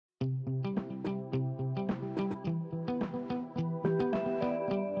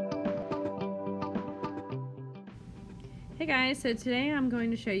Hey guys, so today I'm going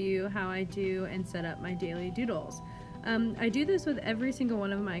to show you how I do and set up my daily doodles. I do this with every single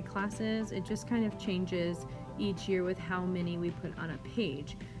one of my classes. It just kind of changes each year with how many we put on a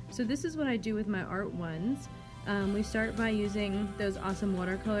page. So this is what I do with my art ones. We start by using those awesome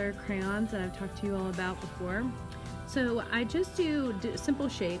watercolor crayons that I've talked to you all about before. So I just do simple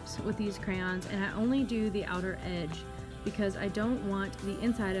shapes with these crayons, and I only do the outer edge because I don't want the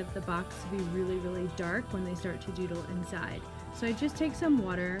inside of the box to be really dark when they start to doodle inside. So I just take some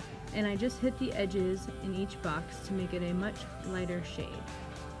water and I just hit the edges in each box to make it a much lighter shade.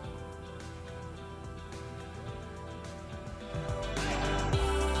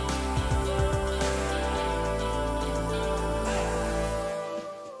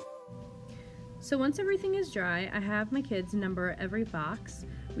 So once everything is dry, I have my kids number every box.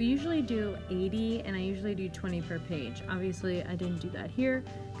 We usually do 80 and I usually do 20 per page. Obviously I didn't do that here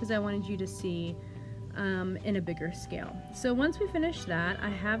because I wanted you to see in a bigger scale. So once we finish that, I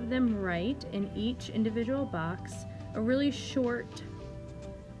have them write in each individual box a really short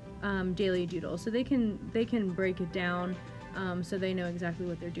daily doodle, so they can break it down so they know exactly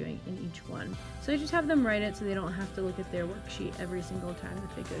what they're doing in each one. So I just have them write it so they don't have to look at their worksheet every single time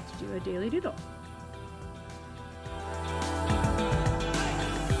that they go to do a daily doodle.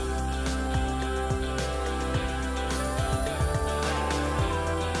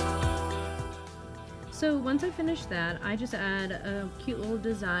 So once I finish that, I just add a cute little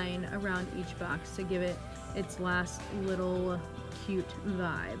design around each box to give it its last little cute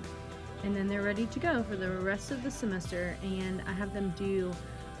vibe. And then they're ready to go for the rest of the semester, and I have them do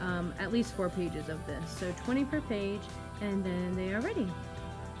at least 4 pages of this. So 20 per page, and then they are ready.